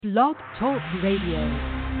Blog Talk Radio.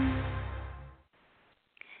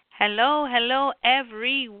 Hello,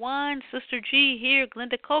 everyone. Sister G here,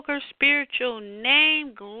 Glenda Coker, spiritual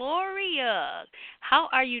name, Gloria. How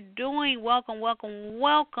are you doing? Welcome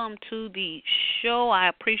to the show. I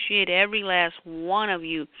appreciate every last one of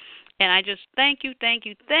you. And I just thank you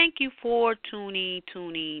for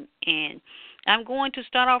tuning in. I'm going to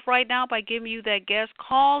start off right now by giving you that guest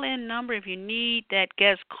call-in number if you need that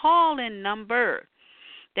guest call-in number.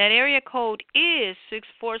 That area code is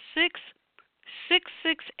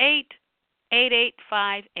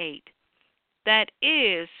 646-668-8858. That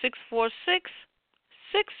is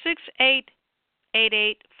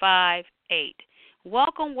 646-668-8858.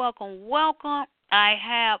 Welcome. I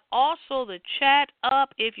have also the chat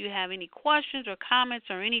up. If you have any questions or comments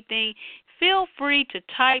or anything, feel free to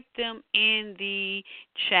type them in the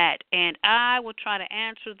chat, and I will try to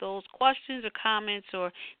answer those questions or comments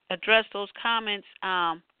or address those comments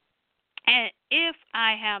and if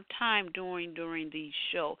I have time during the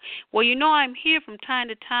show. Well, you know I'm here from time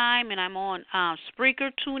to time, and I'm on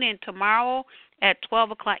Spreaker. Tune in tomorrow at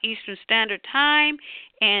 12 o'clock Eastern Standard Time.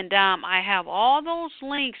 And I have all those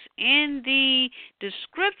links in the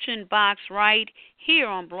description box right here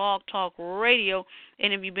on Blog Talk Radio.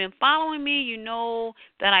 And if you've been following me, you know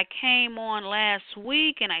that I came on last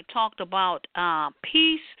week and I talked about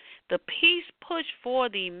peace, the peace push for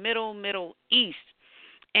the Middle East.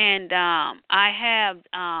 And I have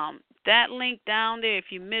that link down there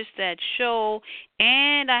if you missed that show.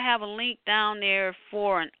 And I have a link down there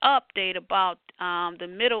for an update about the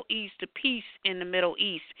Middle East, the peace in the Middle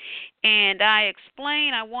East. And I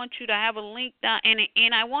explain, I want you to have a link down,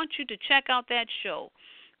 and I want you to check out that show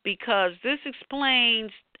because this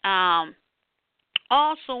explains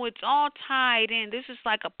also, it's all tied in. This is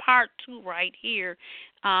like a part 2 right here.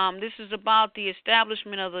 This is about the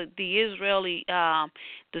establishment of the Israeli,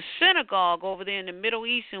 the synagogue over there in the Middle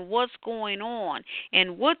East and what's going on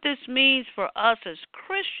and what this means for us as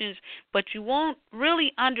Christians. But you won't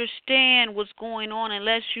really understand what's going on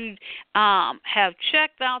unless you have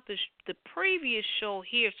checked out the previous show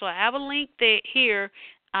here. So I have a link there here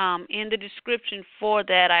in the description for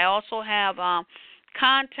that. I also have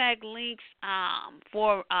contact links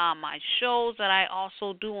for my shows that I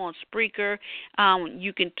also do on Spreaker.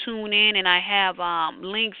 You can tune in, and I have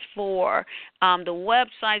links for the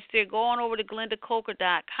websites there. Go on over to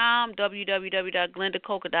glendacoker.com,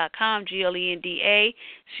 www.glendacoker.com,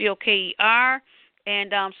 GLENDACOKER,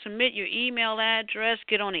 and submit your email address.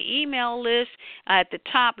 Get on the email list. At the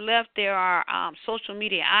top left, there are social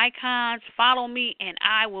media icons. Follow me, and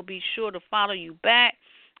I will be sure to follow you back.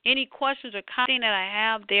 Any questions or content that I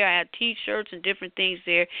have there, I have T-shirts and different things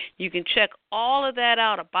there. You can check all of that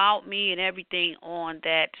out about me and everything on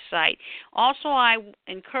that site. Also, I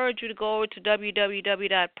encourage you to go over to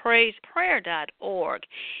www.praiseprayer.org.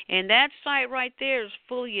 And that site right there is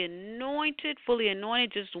fully anointed,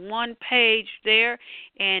 just one page there.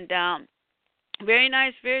 And very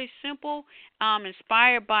nice, very simple,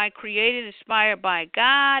 inspired by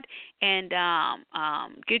God, and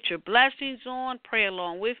get your blessings on. Pray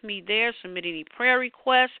along with me there. Submit any prayer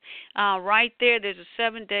requests. Right there, there's a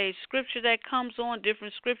 7-day scripture that comes on,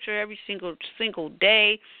 different scripture every single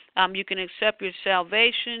day. You can accept your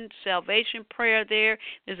salvation prayer there.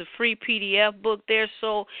 There's a free PDF book there,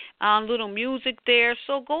 so little music there.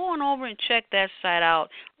 So go on over and check that site out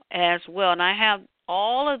as well. And I have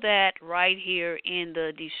all of that right here in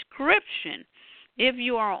the description. If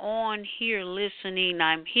you are on here listening,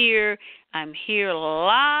 I'm here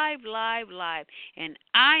live, and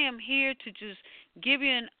I am here to just give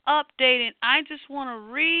you an update, and I just want to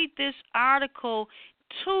read this article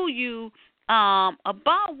to you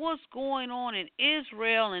about what's going on in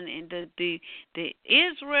Israel and the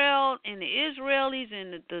Israel and the Israelis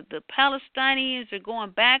and the Palestinians are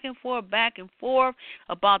going back and forth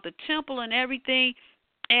about the temple and everything.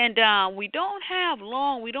 And we don't have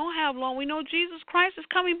long. We know Jesus Christ is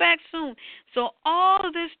coming back soon. So all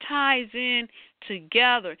of this ties in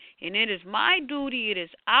together. And it is my duty, it is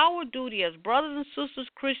our duty as brothers and sisters,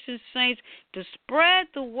 Christian saints, to spread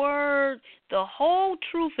the word, the whole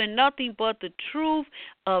truth and nothing but the truth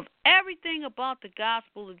of everything about the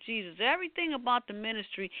gospel of Jesus, everything about the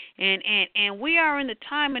ministry. And we are in the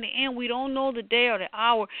time of the end. We don't know the day or the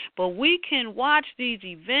hour, but we can watch these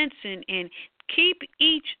events and keep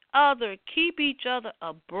each other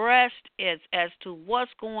abreast as to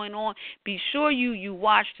what's going on. Be sure you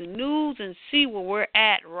watch the news and see where we're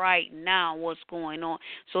at right now, what's going on.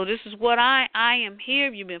 So this is what I am here.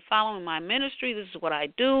 If you've been following my ministry, this is what I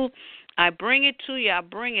do. I bring it to you. I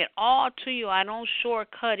bring it all to you. I don't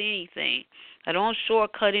shortcut anything. I don't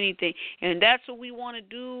shortcut anything. And that's what we want to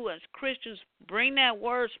do as Christians. Bring that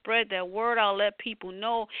word, spread that word. I'll let people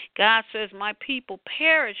know. God says, my people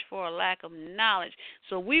perish for a lack of knowledge.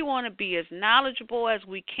 So we want to be as knowledgeable as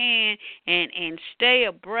we can and stay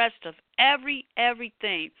abreast of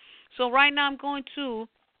everything. So right now I'm going to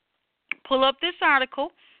pull up this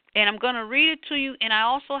article, and I'm going to read it to you. And I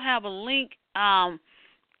also have a link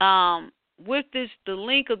with the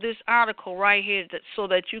link of this article right here, so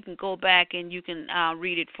that you can go back and you can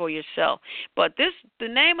read it for yourself. But the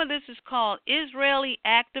name of this is called Israeli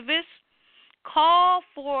Activists Call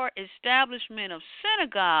for Establishment of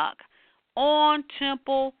Synagogue on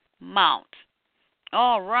Temple Mount.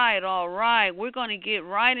 All right. We're going to get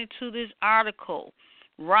right into this article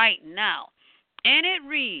right now. And it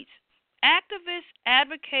reads, activists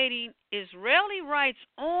advocating Israeli rights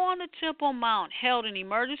on the Temple Mount held an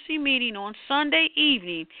emergency meeting on Sunday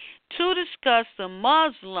evening to discuss the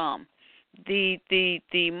Muslim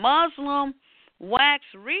wax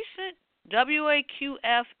recent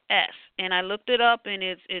WAQFS, and I looked it up, and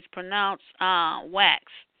it's pronounced wax,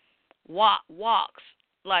 walks,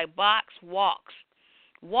 like box walks.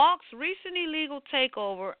 Walks recent illegal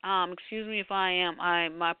takeover. Excuse me if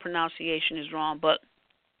my pronunciation is wrong, but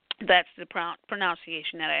that's the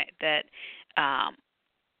pronunciation that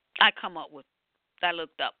I come up with, that I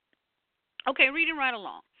looked up. Okay, reading right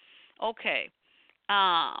along. Okay,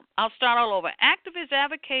 I'll start all over. Activists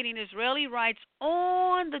advocating Israeli rights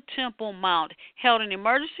on the Temple Mount held an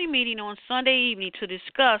emergency meeting on Sunday evening to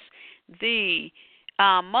discuss the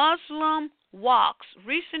Muslim Waqf's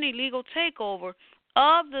recent illegal takeover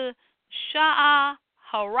of the Shah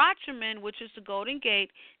Harachaman, which is the Golden Gate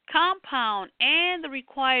compound, and the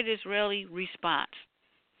required Israeli response.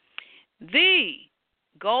 The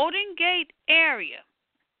Golden Gate area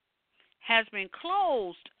has been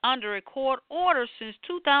closed under a court order since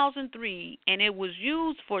 2003, and it was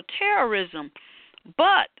used for terrorism.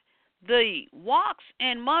 But the Waqfs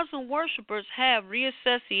and Muslim worshippers have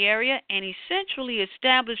reassessed the area and essentially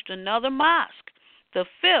established another mosque, the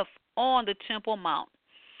fifth on the Temple Mount.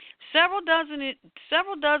 Several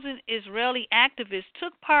dozen Israeli activists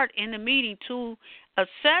took part in the meeting to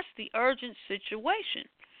assess the urgent situation,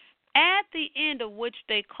 at the end of which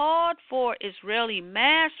they called for Israeli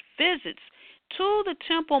mass visits to the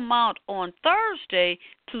Temple Mount on Thursday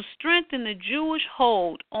to strengthen the Jewish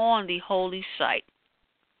hold on the holy site.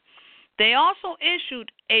 They also issued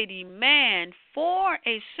a demand for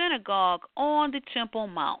a synagogue on the Temple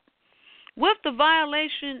Mount. With the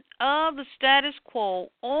violation of the status quo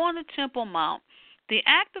on the Temple Mount, the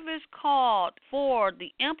activists called for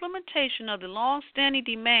the implementation of the long-standing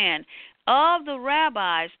demand of the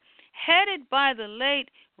rabbis headed by the late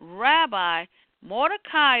Rabbi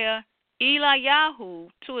Mordecai Eliyahu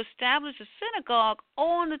to establish a synagogue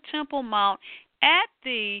on the Temple Mount at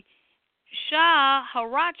the Shah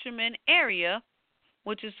Harachaman area,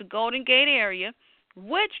 which is the Golden Gate area,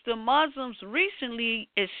 which the Muslims recently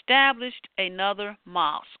established another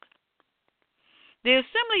mosque. The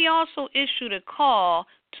assembly also issued a call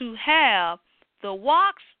to have the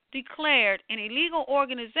Waqfs declared an illegal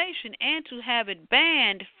organization and to have it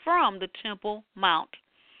banned from the Temple Mount.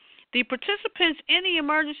 The participants in the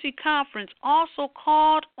emergency conference also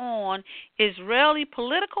called on Israeli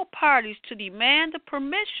political parties to demand the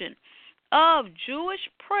permission of Jewish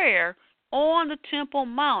prayer on the Temple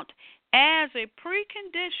Mount as a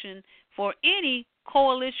precondition for any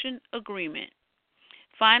coalition agreement.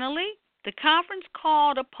 Finally, the conference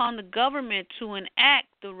called upon the government to enact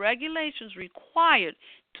the regulations required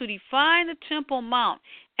to define the Temple Mount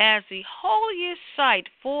as the holiest site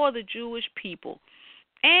for the Jewish people,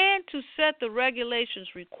 and to set the regulations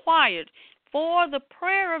required for the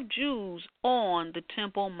prayer of Jews on the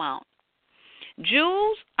Temple Mount.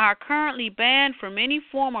 Jews are currently banned from any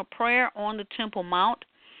form of prayer on the Temple Mount,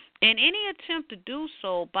 and any attempt to do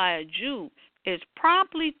so by a Jew is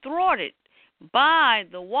promptly thwarted by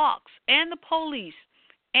the Waqfs and the police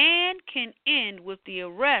and can end with the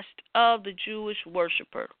arrest of the Jewish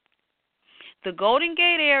worshiper. The Golden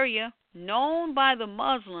Gate area, known by the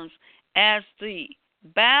Muslims as the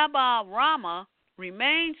Bab al-Rama,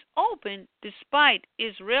 remains open despite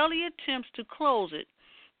Israeli attempts to close it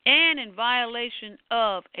and in violation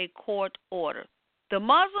of a court order. The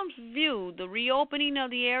Muslims view the reopening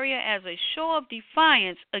of the area as a show of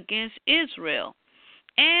defiance against Israel,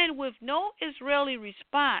 and with no Israeli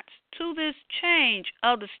response to this change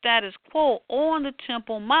of the status quo on the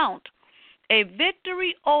Temple Mount, a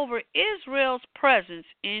victory over Israel's presence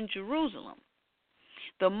in Jerusalem.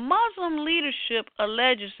 The Muslim leadership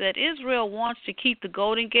alleges that Israel wants to keep the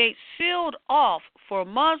Golden Gate sealed off for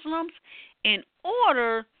Muslims in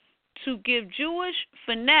order to give Jewish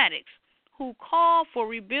fanatics who call for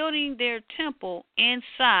rebuilding their temple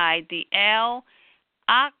inside the Al-Aqsa,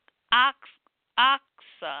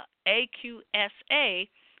 AQSA,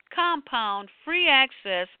 compound free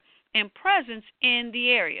access and presence in the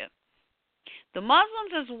area. The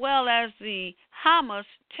Muslims, as well as the Hamas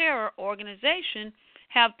terror organization,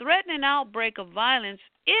 have threatened an outbreak of violence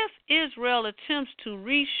if Israel attempts to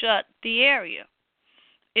reshut the area.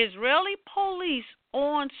 Israeli police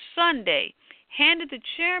on Sunday handed the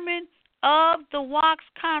chairman of the Waqf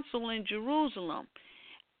Council in Jerusalem,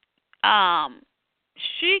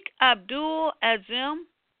 Sheikh Abdul Azim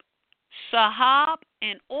Sahab,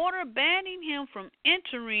 an order banning him from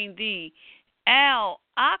entering the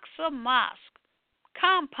Al-Aqsa Mosque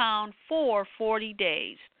compound for 40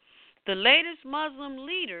 days. The latest Muslim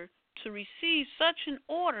leader to receive such an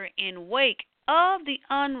order in wake of the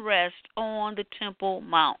unrest on the Temple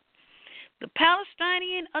Mount. The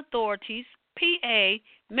Palestinian authorities, PA,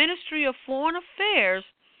 Ministry of Foreign Affairs,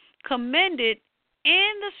 commended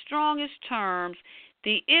in the strongest terms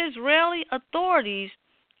the Israeli authorities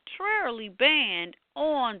temporarily banned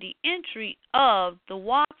on the entry of the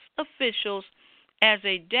Waqf officials as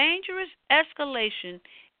a dangerous escalation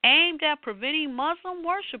aimed at preventing Muslim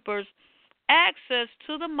worshippers access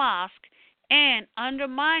to the mosque and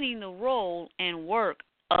undermining the role and work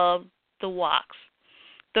of the Waqf.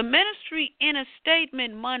 The ministry in a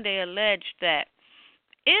statement Monday alleged that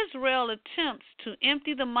Israel attempts to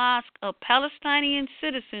empty the mosque of Palestinian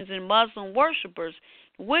citizens and Muslim worshippers,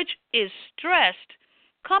 which is stressed,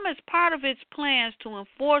 come as part of its plans to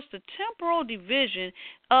enforce the temporal division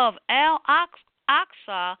of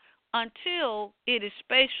Al-Aqsa until it is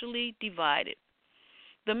spatially divided.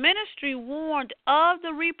 The ministry warned of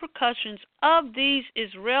the repercussions of these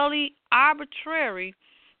Israeli arbitrary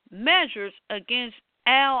measures against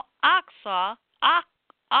Al-Aqsa,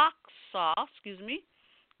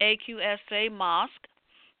 AQSA Mosque,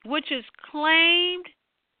 which is claimed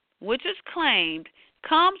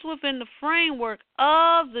comes within the framework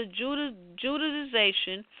of the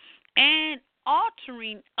Judaization and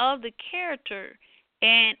altering of the character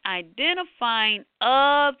and identifying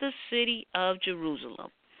of the city of Jerusalem.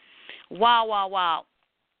 Wow.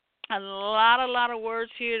 A lot of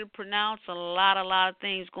words here to pronounce, a lot of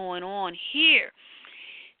things going on here.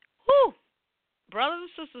 Whew. Brothers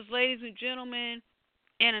and sisters, ladies and gentlemen,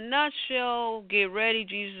 in a nutshell, get ready,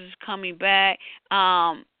 Jesus is coming back.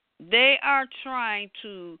 They are trying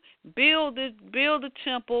to build the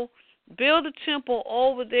temple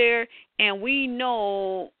over there, and we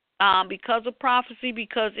know because of prophecy,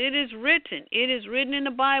 because it is written in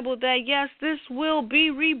the Bible that yes, this will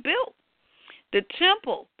be rebuilt. The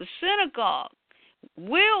temple, the synagogue,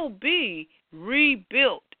 will be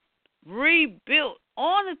rebuilt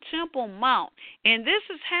on the Temple Mount. And this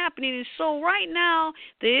is happening. And so right now,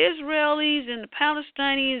 the Israelis and the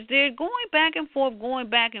Palestinians, they're going back and forth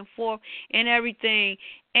and everything.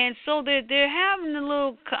 And so they're having a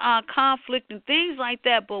little conflict and things like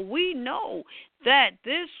that. But we know that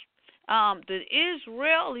this the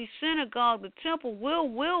Israeli synagogue, the temple,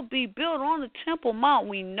 will be built on the Temple Mount.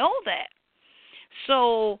 We know that.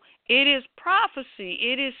 So it is prophecy.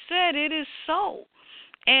 It is said. It is so.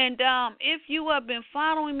 And if you have been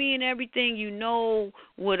following me and everything, you know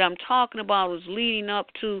what I'm talking about is leading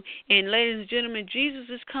up to. And ladies and gentlemen, Jesus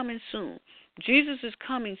is coming soon. Jesus is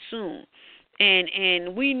coming soon.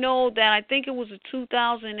 And we know that I think it was in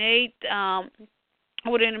 2008,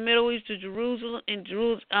 within the Middle East, the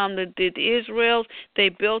Israels, they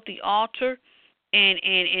built the altar.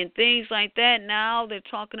 And things like that. Now they're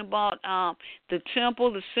talking about the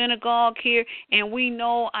temple, the synagogue here, and we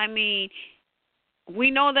know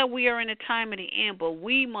that we are in a time of the end, but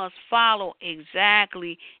we must follow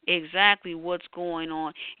exactly what's going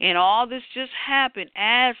on. And all this just happened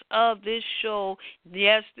as of this show.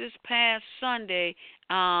 Yes, this past Sunday,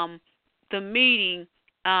 the meeting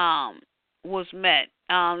was met.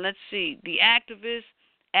 Let's see, the activists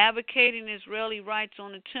advocating Israeli rights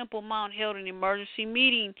on the Temple Mount held an emergency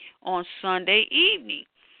meeting on Sunday evening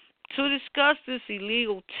to discuss this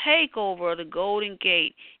illegal takeover of the Golden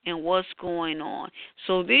Gate and what's going on.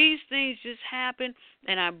 So these things just happen,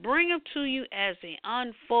 and I bring them to you as they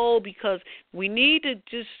unfold because we need to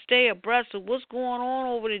just stay abreast of what's going on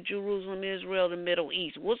over in Jerusalem, Israel, the Middle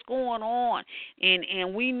East. What's going on?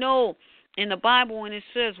 And we know in the Bible when it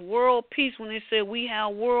says world peace, when it said we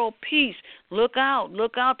have world peace, look out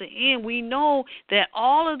the end. We know that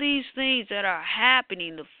all of these things that are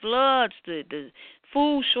happening, the floods, the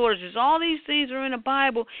food shortages, all these things are in the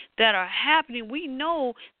Bible that are happening. We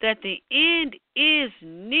know that the end is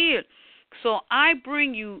near. So I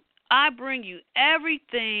bring you I bring you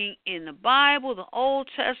everything in the Bible, the Old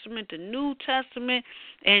Testament, the New Testament,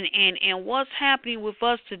 and what's happening with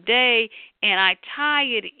us today, and I tie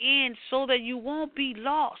it in so that you won't be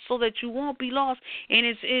lost, And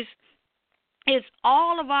it's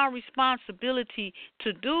all of our responsibility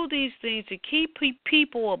to do these things, to keep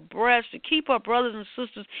people abreast, to keep our brothers and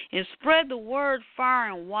sisters, and spread the word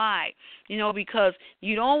far and wide, because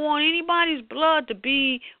you don't want anybody's blood to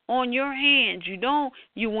be on your hands.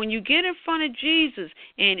 When you get in front of Jesus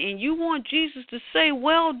and you want Jesus to say,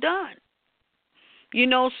 well done.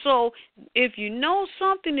 So if you know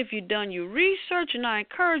something, if you've done your research, and I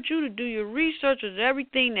encourage you to do your research with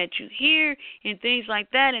everything that you hear and things like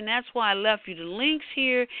that, and that's why I left you the links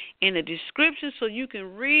here in the description so you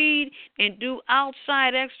can read and do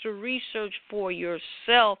outside extra research for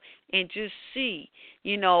yourself and just see,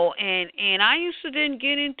 and I used to then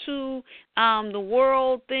get into the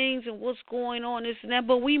world things and what's going on, this and that,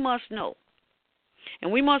 but we must know.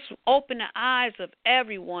 And we must open the eyes of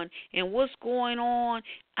everyone and what's going on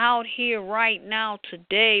out here right now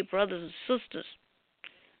today, brothers and sisters.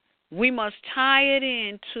 We must tie it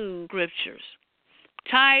into scriptures.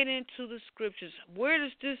 Tie it into the scriptures. Where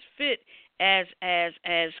does this fit as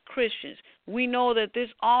Christians? We know that this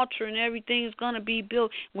altar and everything is going to be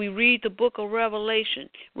built. We read the book of Revelation.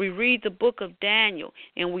 We read the book of Daniel,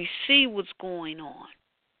 and we see what's going on.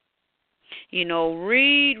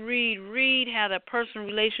 Read, have that personal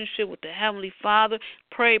relationship with the Heavenly Father.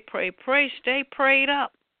 Pray, stay prayed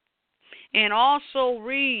up. And also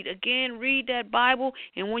read that Bible,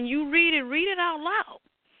 and when you read it out loud.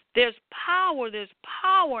 There's power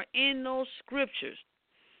in those scriptures.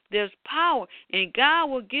 There's power, and God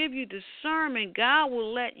will give you discernment. God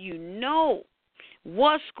will let you know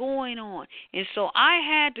what's going on. And so I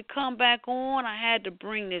had to come back on. I had to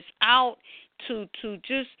bring this out to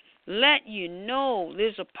just let you know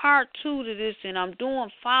there's a part 2 to this, and I'm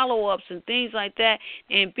doing follow-ups and things like that.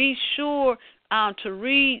 And be sure to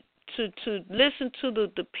read, to listen to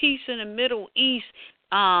the Peace in the Middle East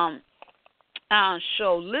show.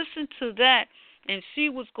 Listen to that and see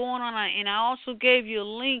what's going on. And I also gave you a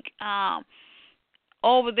link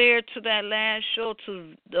over there to that last show,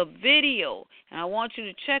 to the video, and I want you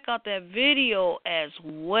to check out that video as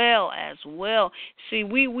well. See,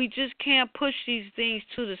 we just can't push these things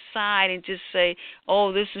to the side and just say,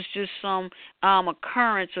 oh, this is just some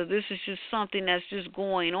occurrence, or this is just something that's just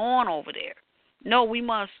going on over there. No, we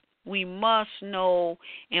must know,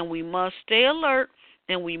 and we must stay alert,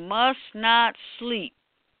 and we must not sleep.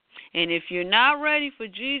 And if you're not ready for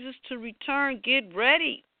Jesus to return, get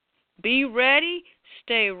ready. Be ready.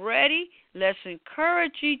 Stay ready. Let's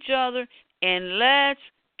encourage each other, and let's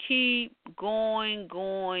keep going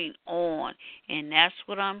on. And that's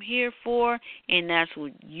what I'm here for, and that's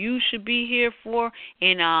what you should be here for.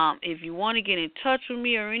 And if you want to get in touch with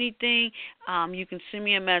me or anything, you can send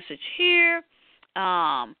me a message here.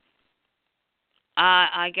 I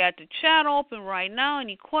got the chat open right now.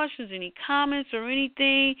 Any questions, any comments, or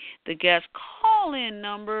anything? The guest call-in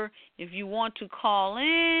number, if you want to call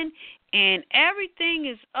in, and everything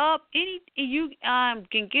is up. You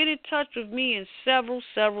can get in touch with me in several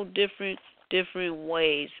different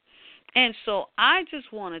ways. And so I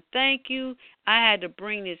just want to thank you. I had to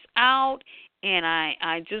bring this out, and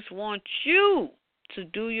I just want you to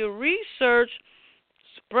do your research,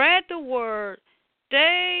 spread the word,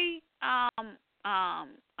 stay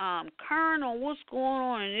current on what's going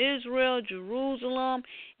on in Israel, Jerusalem,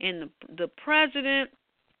 and the president.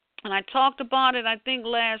 And I talked about it, I think,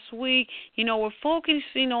 last week. We're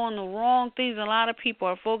focusing on the wrong things. A lot of people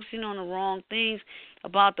are focusing on the wrong things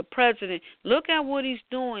about the president. Look at what he's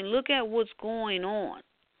doing. Look at what's going on.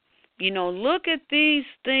 Look at these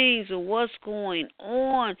things of what's going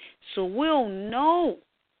on, so we'll know.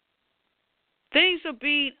 Things are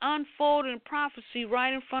being unfolded in prophecy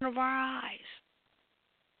right in front of our eyes.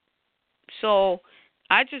 So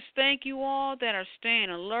I just thank you all that are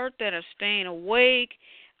staying alert, that are staying awake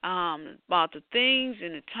about the things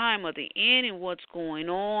in the time of the end and what's going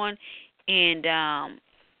on. And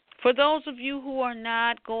for those of you who are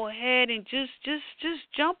not, go ahead and just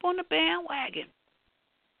jump on the bandwagon.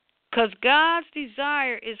 Because God's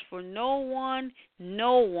desire is for no one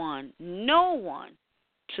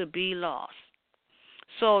to be lost.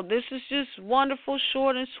 So this is just wonderful,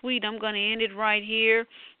 short and sweet. I'm going to end it right here.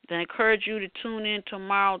 I encourage you to tune in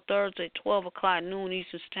tomorrow, Thursday, 12 o'clock noon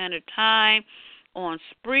Eastern Standard Time on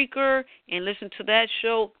Spreaker, and listen to that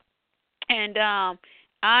show. And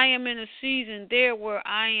I am in a season there where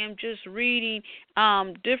I am just reading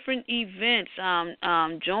different events,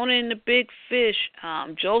 Jonah and the Big Fish,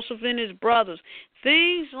 Joseph and his brothers,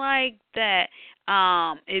 things like that.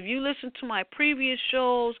 If you listen to my previous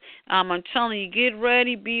shows, I'm telling you, get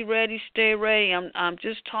ready, be ready, stay ready. I'm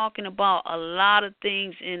just talking about a lot of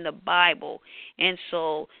things in the Bible, and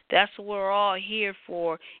so that's what we're all here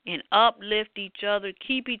for. And uplift each other,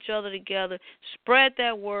 keep each other together, spread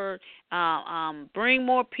that word, bring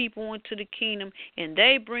more people into the kingdom, and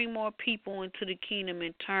they bring more people into the kingdom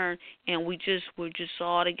in turn, and we're just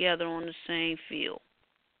all together on the same field.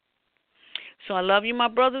 So I love you, my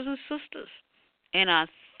brothers and sisters. And I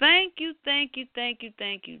thank you, thank you, thank you,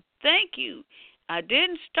 thank you, thank you. I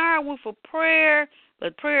didn't start with a prayer,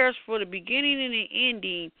 but prayers for the beginning and the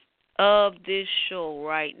ending of this show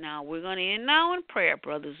right now. We're going to end now in prayer,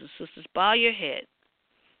 brothers and sisters. Bow your head.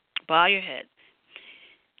 Bow your head.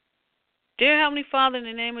 Dear Heavenly Father, in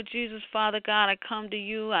the name of Jesus, Father God, I come to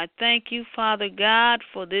you. I thank you, Father God,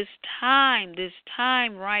 for this time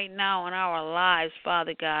right now in our lives,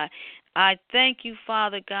 Father God. I thank you,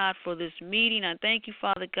 Father God, for this meeting. I thank you,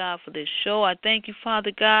 Father God, for this show. I thank you,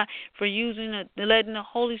 Father God, for letting the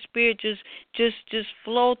Holy Spirit just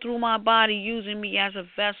flow through my body, using me as a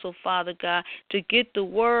vessel, Father God, to get the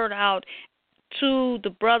word out to the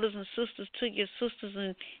brothers and sisters, to your sisters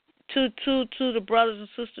and to the brothers and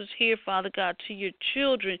sisters here, Father God, to your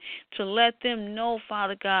children, to let them know,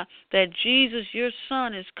 Father God, that Jesus, your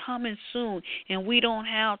Son, is coming soon, and we don't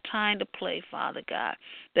have time to play, Father God.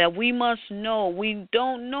 That we must know. We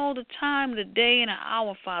don't know the time, the day, and the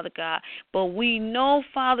hour, Father God, but we know,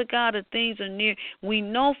 Father God, that things are near. We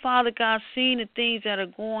know, Father God, seeing the things that are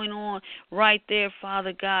going on right there,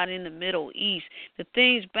 Father God, in the Middle East, the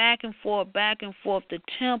things back and forth, the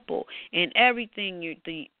temple and everything,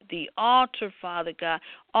 the altar, Father God.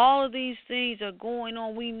 All of these things are going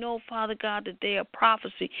on. We know, Father God, that they are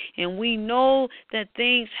prophecy, and we know that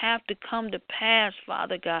things have to come to pass,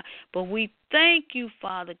 Father God. But we thank you,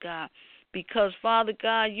 Father God, because, Father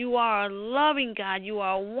God, you are a loving God. You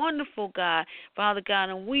are a wonderful God, Father God,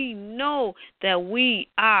 and we know that we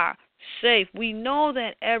are safe. We know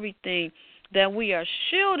that everything, that we are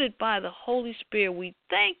shielded by the Holy Spirit. We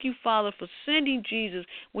thank you, Father, for sending Jesus.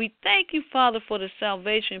 We thank you, Father, for the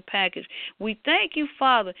salvation package. We thank you,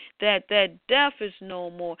 Father, that death is no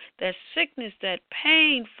more, that sickness, that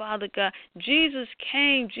pain, Father God. Jesus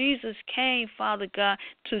came, Father God,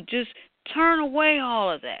 to just turn away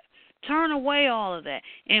all of that. Turn away all of that.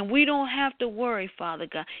 And we don't have to worry, Father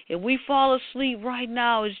God. If we fall asleep right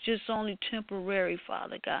now, it's just only temporary,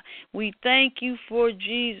 Father God. We thank you for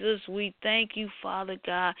Jesus. We thank you, Father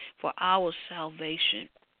God, for our salvation.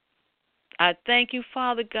 I thank you,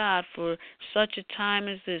 Father God, for such a time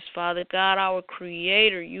as this, Father God, our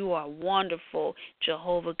Creator. You are wonderful,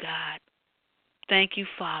 Jehovah God. Thank you,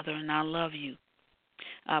 Father, and I love you.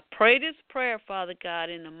 I pray this prayer, Father God,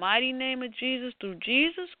 in the mighty name of Jesus, through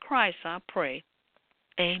Jesus Christ, I pray.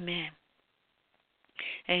 Amen.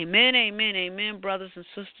 Amen, amen, amen, brothers and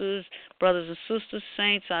sisters,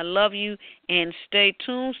 saints, I love you, and stay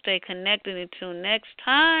tuned, stay connected until next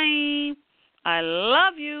time. I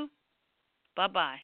love you. Bye-bye.